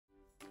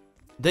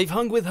They've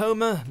hung with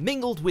Homer,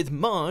 mingled with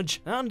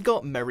Marge, and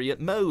got merry at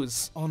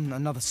Moe's. On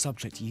another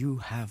subject, you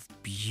have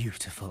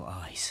beautiful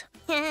eyes.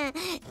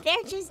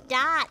 They're just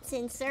dots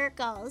and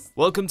circles.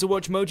 Welcome to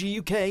WatchMojo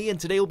UK, and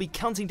today we'll be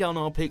counting down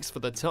our picks for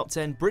the top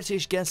 10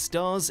 British guest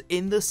stars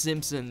in The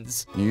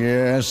Simpsons.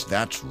 Yes,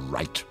 that's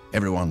right.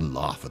 Everyone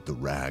laugh at the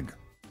rag.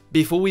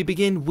 Before we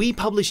begin, we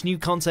publish new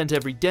content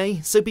every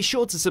day, so be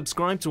sure to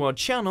subscribe to our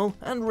channel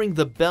and ring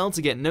the bell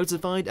to get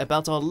notified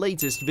about our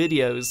latest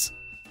videos.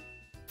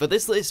 For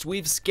this list,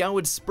 we've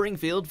scoured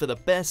Springfield for the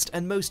best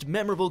and most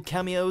memorable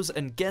cameos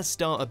and guest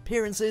star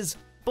appearances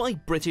by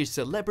British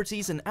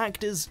celebrities and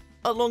actors,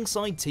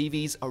 alongside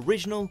TV's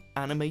original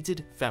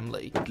animated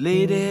family.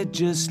 Lady,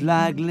 just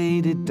like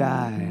Lady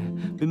Di,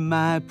 be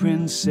my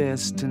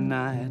princess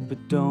tonight,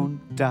 but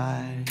don't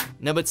die.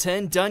 Number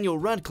 10, Daniel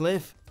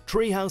Radcliffe,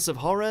 Treehouse of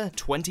Horror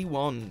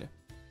 21.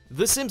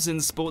 The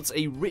Simpsons sports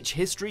a rich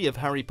history of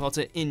Harry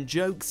Potter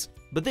in-jokes,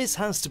 but this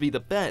has to be the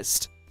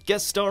best.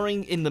 Guest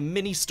starring in the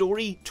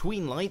mini-story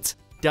Tweenlight,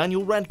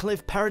 Daniel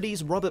Radcliffe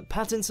parodies Robert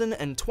Pattinson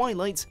and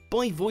Twilight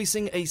by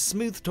voicing a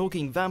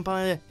smooth-talking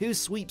vampire who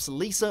sweeps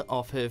Lisa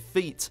off her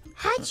feet.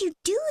 How'd you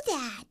do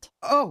that?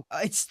 Oh,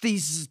 it's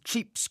these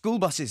cheap school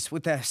buses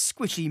with their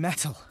squishy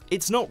metal.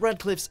 It's not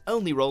Radcliffe's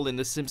only role in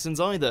The Simpsons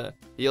either.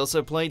 He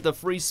also played the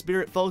free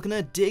spirit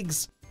falconer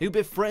Diggs, who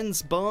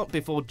befriends Bart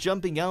before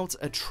jumping out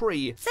a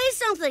tree. Say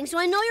something so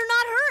I know you're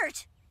not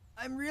hurt.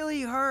 I'm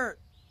really hurt.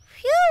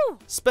 Phew!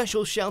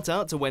 Special shout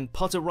out to when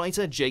Potter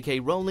writer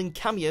J.K. Rowling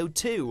cameoed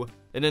too,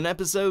 in an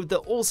episode that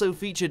also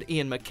featured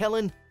Ian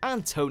McKellen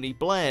and Tony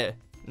Blair.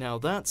 Now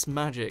that's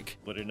magic.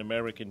 Would an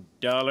American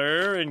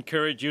dollar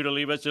encourage you to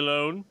leave us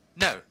alone?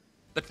 No,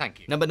 but thank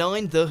you. Number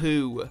 9, The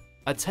Who,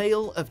 A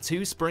Tale of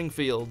Two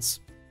Springfields.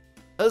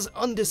 As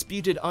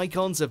undisputed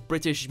icons of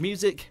British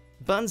music,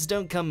 bands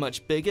don't come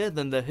much bigger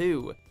than The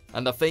Who,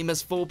 and the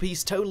famous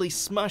four-piece totally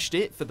smashed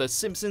it for The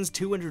Simpsons'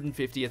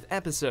 250th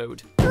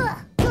episode.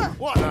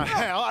 What the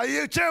hell are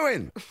you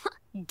doing?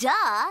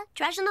 Duh!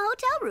 Trash in the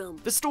hotel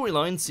room. The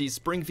storyline sees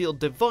Springfield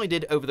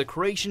divided over the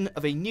creation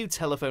of a new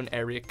telephone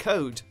area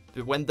code,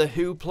 but when The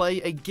Who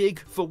play a gig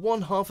for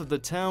one half of the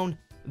town,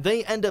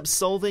 they end up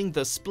solving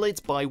the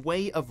split by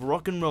way of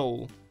rock and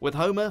roll, with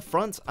Homer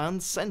front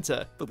and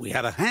center. But we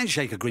had a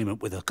handshake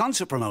agreement with a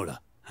concert promoter,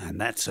 and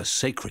that's a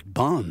sacred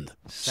bond.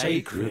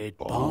 Sacred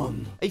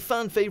bond. A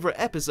fan favorite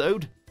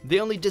episode. The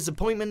only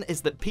disappointment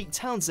is that Pete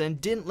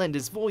Townsend didn't lend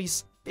his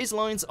voice. His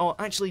lines are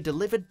actually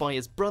delivered by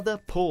his brother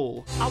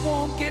Paul. I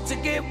won't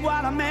get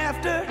what I'm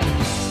after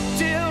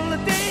till the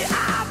day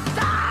I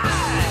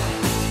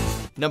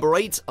die. Number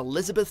 8,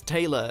 Elizabeth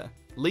Taylor,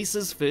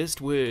 Lisa's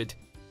First Word.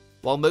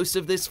 While most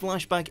of this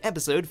flashback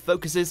episode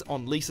focuses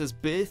on Lisa's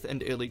birth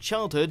and early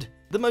childhood,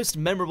 the most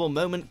memorable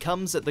moment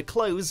comes at the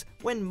close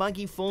when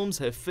Maggie forms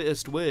her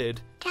first word.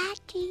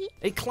 Daddy.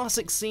 A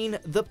classic scene,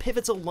 the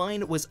pivotal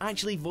line was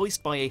actually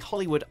voiced by a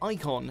Hollywood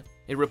icon.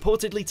 It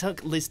reportedly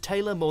took Liz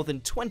Taylor more than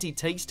 20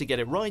 takes to get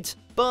it right,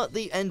 but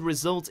the end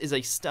result is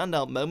a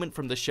standout moment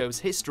from the show's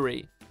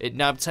history. It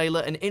nabbed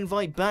Taylor an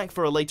invite back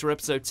for a later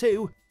episode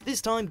too,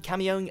 this time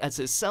cameoing as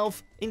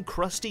herself in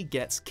Krusty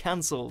Gets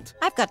Cancelled.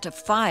 I've got to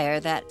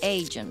fire that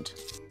agent.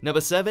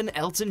 Number 7,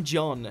 Elton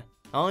John,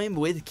 I'm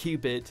with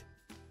Cupid.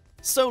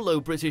 Solo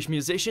British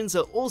musicians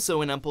are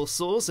also an ample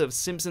source of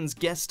Simpsons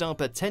guest star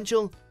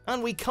potential,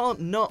 and we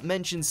can't not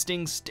mention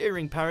Sting's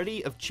stirring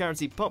parody of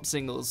charity pop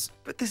singles.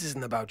 But this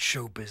isn't about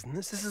show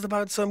business, this is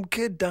about some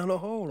kid down a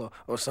hole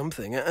or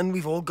something, and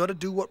we've all got to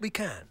do what we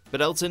can.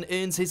 But Elton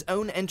earns his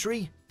own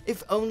entry,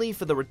 if only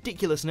for the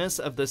ridiculousness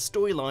of the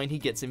storyline he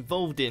gets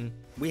involved in.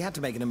 We had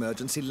to make an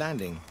emergency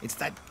landing. It's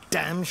that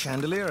damn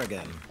chandelier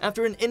again.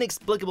 After an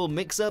inexplicable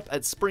mix-up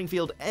at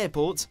Springfield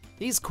Airport,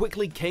 he's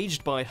quickly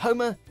caged by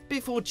Homer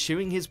before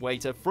chewing his way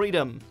to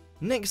freedom.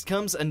 Next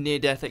comes a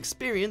near-death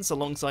experience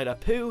alongside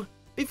Apu,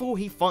 before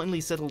he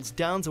finally settles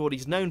down to what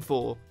he's known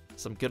for,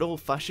 some good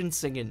old-fashioned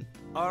singing.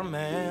 Our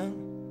man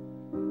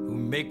who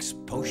makes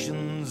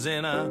potions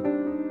in a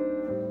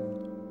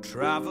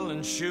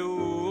traveling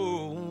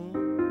shoe.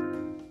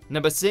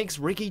 Number 6,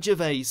 Ricky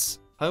Gervais,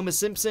 Homer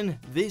Simpson,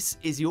 This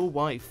Is Your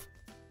Wife.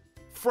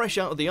 Fresh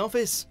out of the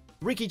office,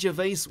 Ricky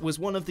Gervais was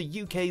one of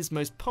the UK's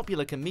most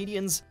popular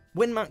comedians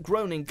when Matt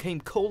Groening came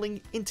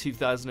calling in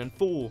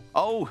 2004.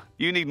 Oh,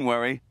 you needn't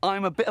worry.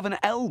 I'm a bit of an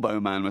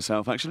elbow man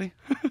myself, actually.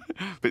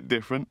 Bit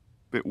different,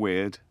 bit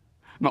weird,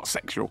 not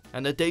sexual.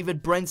 And a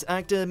David Brent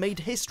actor made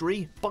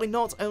history by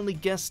not only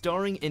guest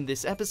starring in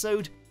this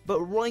episode,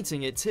 but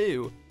writing it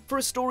too. For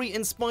a story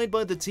inspired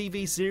by the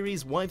TV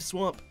series Wife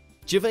Swap,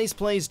 Gervais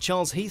plays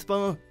Charles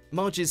Heathbar,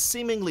 Marge's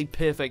seemingly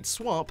perfect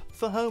swap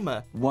for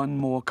Homer. One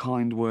more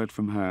kind word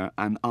from her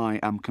and I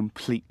am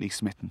completely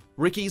smitten.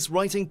 Ricky's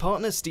writing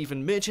partner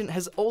Stephen Merchant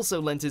has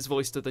also lent his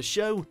voice to the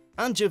show,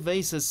 and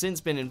Gervais has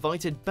since been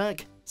invited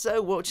back,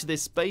 so watch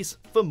this space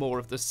for more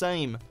of the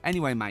same.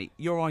 Anyway, mate,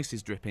 your ice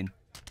is dripping.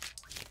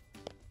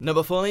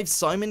 Number 5,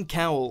 Simon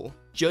Cowell,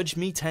 Judge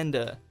Me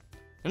Tender.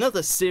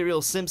 Another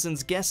serial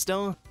Simpsons guest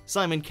star,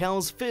 Simon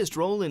Cowell's first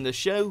role in the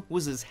show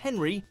was as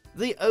Henry,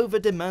 the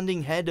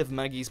over-demanding head of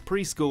Maggie's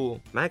preschool.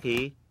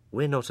 Maggie,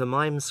 we're not a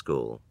mime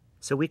school,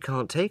 so we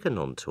can't take a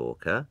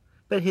non-talker.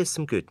 But here's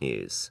some good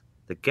news.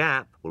 The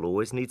Gap will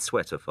always need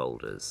sweater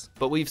folders.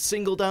 But we've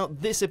singled out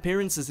this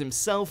appearance as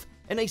himself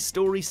in a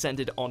story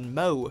centered on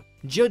Moe.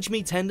 Judge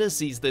Me Tender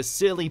sees the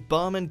surly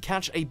barman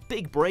catch a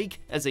big break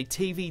as a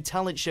TV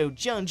talent show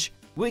judge,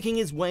 working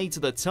his way to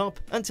the top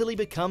until he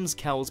becomes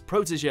Cowell's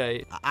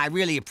protege. I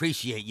really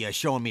appreciate you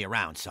showing me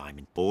around,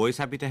 Simon. Always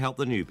happy to help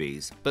the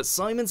newbies. But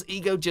Simon's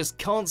ego just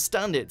can't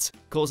stand it,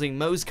 causing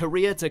Moe's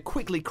career to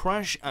quickly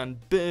crash and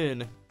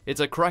burn.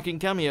 It's a cracking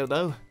cameo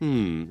though.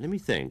 Let me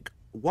think.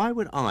 Why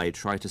would I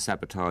try to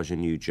sabotage a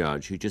new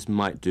judge who just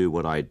might do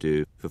what I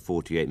do for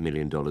 $48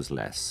 million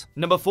less?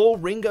 Number 4,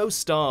 Ringo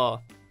Starr.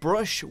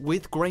 Brush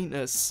with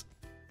Greatness.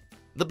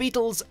 The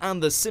Beatles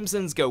and The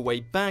Simpsons go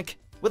way back,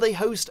 with a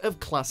host of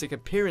classic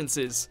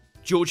appearances.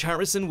 George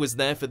Harrison was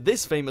there for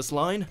this famous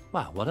line,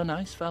 Wow, what a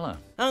nice fella.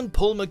 and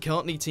Paul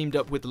McCartney teamed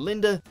up with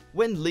Linda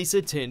when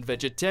Lisa turned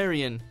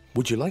vegetarian.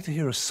 Would you like to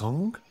hear a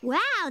song? Wow,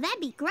 that'd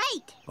be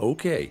great.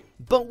 Okay.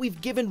 But we've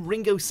given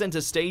Ringo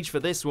center stage for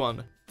this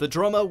one. The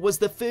drummer was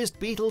the first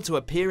Beatle to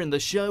appear in the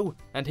show,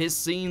 and his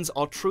scenes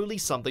are truly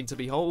something to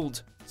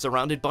behold.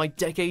 Surrounded by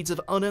decades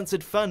of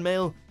unanswered fan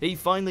mail, he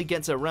finally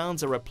gets around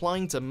to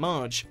replying to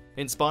Marge,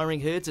 inspiring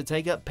her to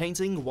take up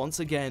painting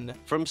once again.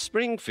 From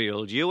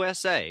Springfield,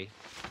 USA.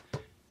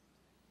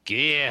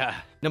 Yeah.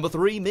 Number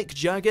 3, Mick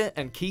Jagger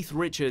and Keith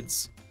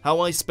Richards. How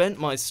I Spent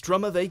My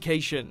Strummer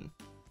Vacation.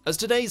 As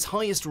today's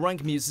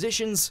highest-ranked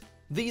musicians,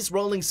 these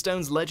Rolling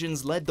Stones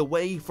legends led the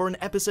way for an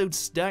episode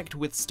stacked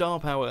with star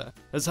power.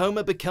 As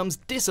Homer becomes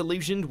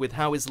disillusioned with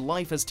how his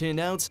life has turned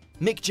out,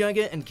 Mick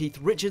Jagger and Keith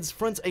Richards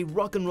front a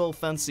rock and roll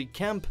fantasy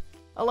camp,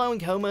 allowing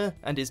Homer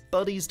and his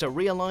buddies to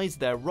realize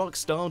their rock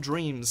star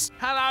dreams.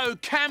 Hello,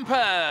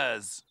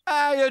 campers!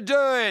 How you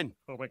doing?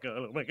 Oh my god,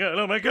 oh my god,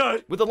 oh my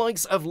god! With the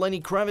likes of Lenny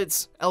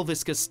Kravitz,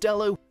 Elvis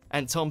Costello,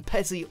 and Tom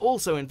Petty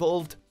also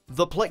involved,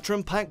 the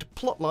plectrum-packed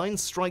plotlines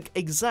strike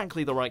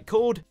exactly the right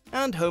chord,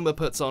 and Homer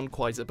puts on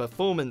quite a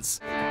performance.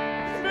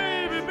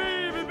 Baby,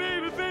 baby,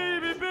 baby,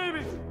 baby,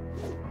 baby!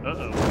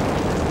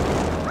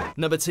 Uh-oh.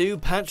 Number 2,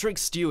 Patrick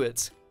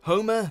Stewart.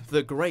 Homer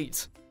the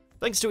Great.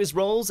 Thanks to his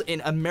roles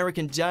in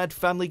American Dad,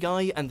 Family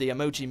Guy, and The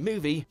Emoji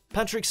Movie,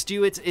 Patrick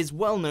Stewart is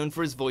well known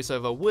for his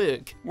voiceover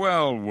work.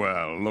 Well,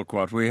 well, look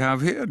what we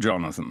have here,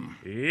 Jonathan.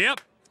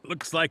 Yep,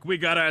 looks like we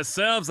got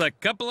ourselves a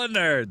couple of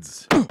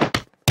nerds.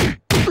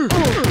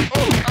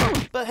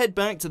 But head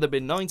back to the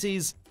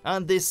mid-90s,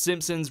 and this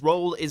Simpsons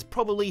role is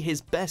probably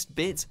his best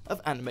bit of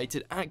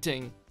animated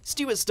acting.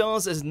 Stewart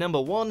stars as number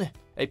 1,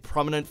 a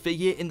prominent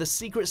figure in the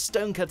secret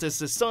stonecutter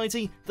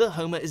society that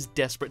Homer is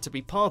desperate to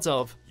be part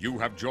of. You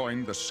have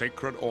joined the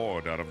sacred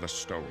order of the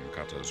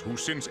stonecutters, who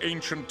since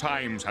ancient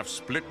times have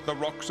split the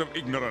rocks of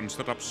ignorance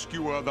that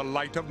obscure the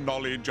light of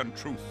knowledge and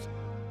truth.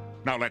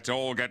 Now let's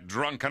all get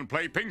drunk and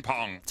play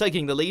ping-pong.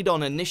 Taking the lead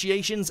on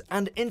initiations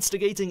and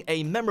instigating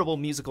a memorable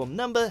musical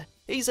number,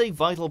 he's a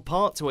vital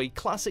part to a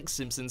classic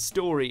Simpsons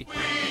story.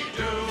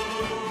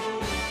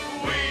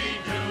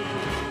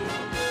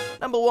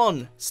 Number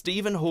 1,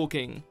 Stephen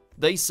Hawking.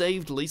 They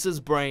Saved Lisa's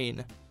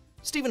Brain.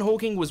 Stephen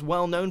Hawking was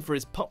well known for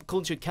his pop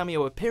culture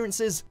cameo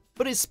appearances,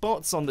 but his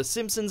spots on The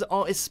Simpsons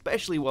are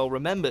especially well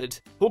remembered.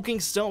 Hawking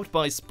stopped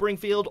by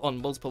Springfield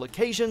on multiple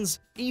occasions,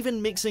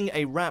 even mixing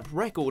a rap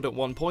record at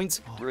one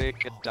point.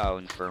 Break it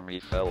down for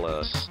me,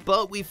 fellas.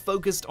 But we've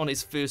focused on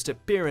his first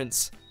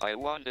appearance. I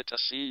wanted to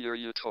see your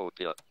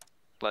utopia,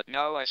 but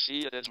now I see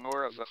it as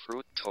more of a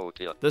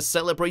fruitopia. The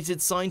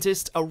celebrated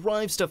scientist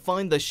arrives to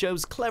find the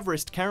show's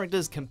cleverest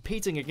characters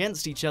competing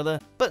against each other,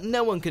 but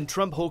no one can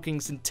trump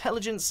Hawking's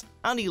intelligence,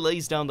 and he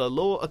lays down the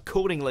law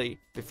accordingly,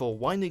 before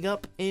winding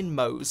up in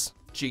Moe's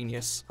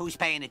genius. Who's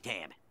paying the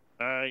tab?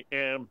 I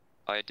am.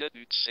 I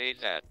didn't say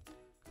that.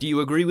 Do you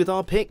agree with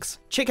our picks?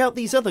 Check out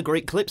these other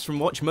great clips from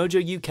Watch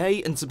Mojo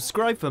UK and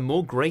subscribe for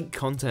more great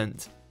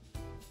content.